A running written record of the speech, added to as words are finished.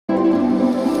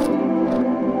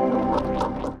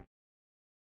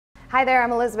Hi there,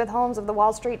 I'm Elizabeth Holmes of the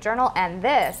Wall Street Journal, and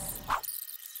this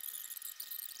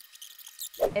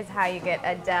is how you get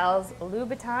Adele's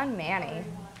Louboutin Mani.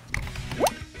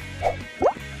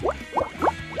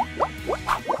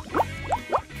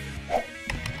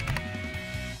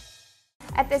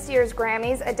 At this year's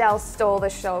Grammys, Adele stole the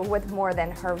show with more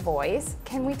than her voice.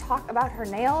 Can we talk about her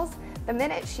nails? The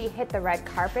minute she hit the red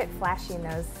carpet, flashing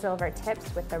those silver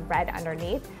tips with the red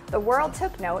underneath, the world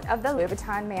took note of the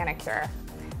Louboutin Manicure.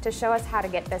 To show us how to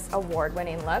get this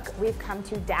award-winning look, we've come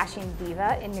to dashing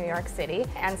diva in New York City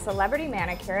and celebrity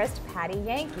manicurist Patty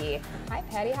Yankee. Hi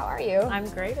Patty, how are you? I'm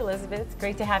great, Elizabeth. It's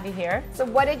great to have you here. So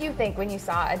what did you think when you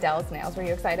saw Adele's nails? Were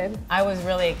you excited? I was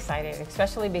really excited,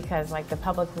 especially because the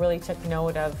public really took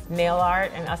note of nail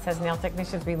art, and us as nail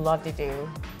technicians, we love to do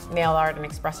nail art and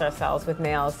express ourselves with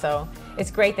nails. So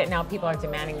it's great that now people are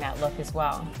demanding that look as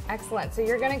well. Excellent. So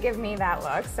you're going to give me that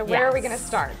look. So where are we going to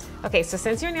start? Okay, so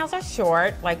since your nails are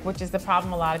short, which is the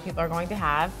problem a lot of people are going to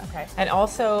have. Okay. And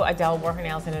also Adele wore her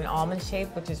nails in an almond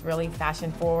shape, which is really fashion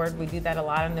forward. We do that a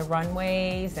lot on the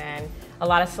runways, and a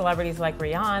lot of celebrities like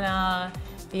Rihanna,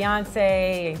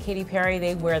 Beyonce, and Katy Perry,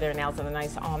 they wear their nails in a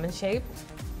nice almond shape.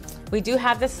 We do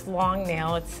have this long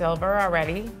nail, it's silver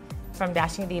already, from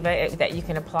Dashing Diva that you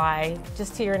can apply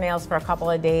just to your nails for a couple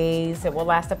of days. It will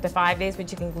last up to 5 days,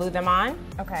 but you can glue them on.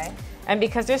 Okay. And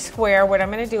because they're square, what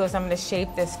I'm going to do is I'm going to shape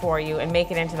this for you and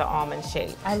make it into the almond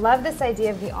shape. I love this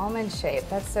idea of the almond shape.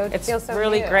 It feels so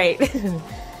really new. Great.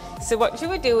 So what you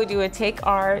would take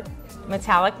our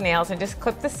metallic nails and just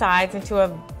clip the sides into a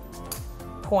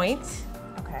point.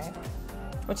 Okay.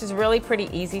 Which is really pretty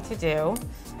easy to do.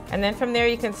 And then from there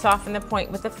you can soften the point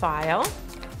with the file.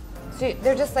 So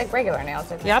they're just like regular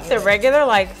nails? Yep, they're regular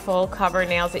full cover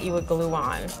nails that you would glue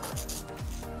on.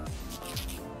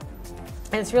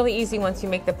 And it's really easy once you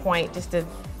make the point just to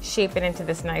shape it into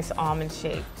this nice almond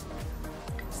shape.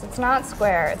 So it's not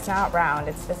square, it's not round,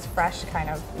 it's this fresh kind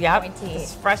of pointy.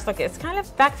 This fresh look. It's kind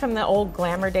of back from the old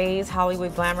glamour days,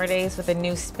 Hollywood glamour days, with a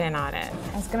new spin on it.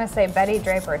 I was gonna say Betty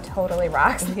Draper totally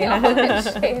rocks the almond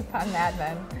shape on Mad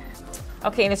Men.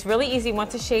 Okay, and it's really easy.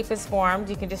 Once a shape is formed,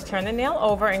 you can just turn the nail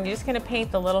over and you're just gonna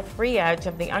paint the little free edge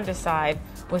of the underside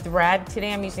with red.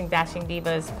 Today I'm using Dashing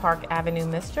Diva's Park Avenue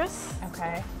Mistress.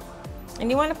 Okay. And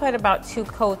you want to put about 2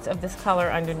 coats of this color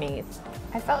underneath.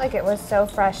 I felt like it was so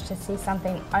fresh to see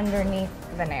something underneath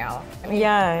the nail.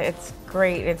 Yeah, it's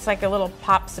great. It's like a little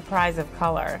pop surprise of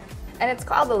color. And it's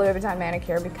called the Louboutin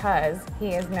Manicure because he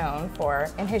is known for,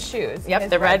 in his shoes.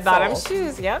 Yep, the red bottom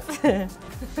shoes, yep.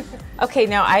 Okay,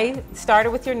 now I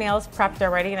started with your nails prepped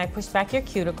already, and I pushed back your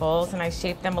cuticles and I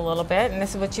shaped them a little bit, and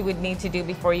this is what you would need to do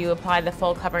before you apply the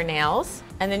full cover nails.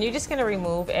 And then you're just gonna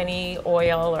remove any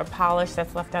oil or polish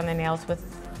that's left on the nails with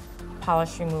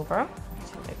polish remover.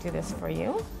 I do this for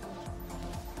you.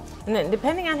 And then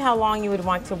depending on how long you would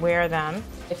want to wear them,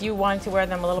 if you want to wear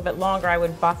them a little bit longer, I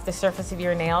would buff the surface of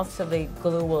your nails so the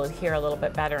glue will adhere a little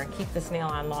bit better and keep this nail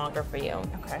on longer for you.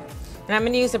 Okay. And I'm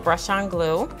going to use a brush-on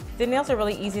glue. The nails are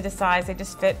really easy to size. They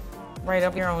just fit right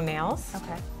over your own nails.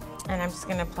 Okay. And I'm just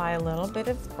going to apply a little bit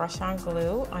of brush-on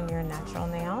glue on your natural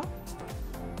nail.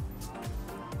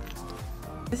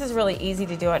 This is really easy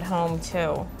to do at home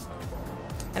too.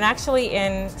 And actually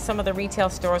in some of the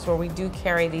retail stores where we do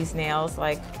carry these nails,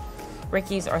 like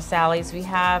Ricky's or Sally's, we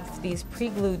have these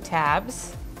pre-glued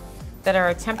tabs that are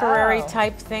a temporary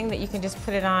type thing that you can just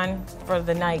put it on for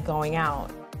the night going out.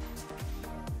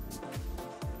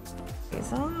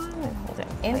 These on and hold it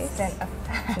in place. Instant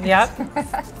effect. Yep.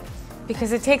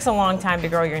 Because it takes a long time to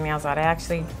grow your nails out. It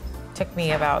actually took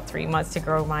me about 3 months to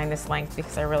grow mine this length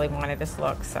because I really wanted this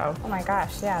look. So. Oh my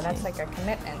gosh, yeah, that's like a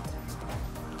commitment.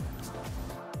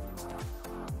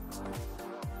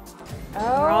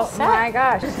 Oh my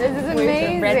gosh, this is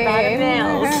amazing. Red bottom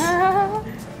nails.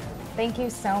 Thank you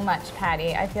so much,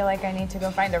 Patty. I feel like I need to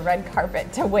go find a red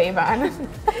carpet to wave on.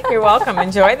 You're welcome.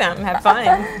 Enjoy them. Have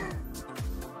fun.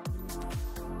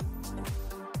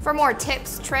 For more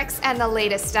tips, tricks, and the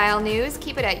latest style news,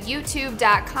 keep it at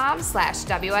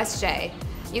youtube.com/WSJ.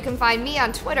 You can find me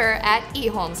on Twitter at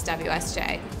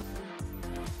eHolmesWSJ.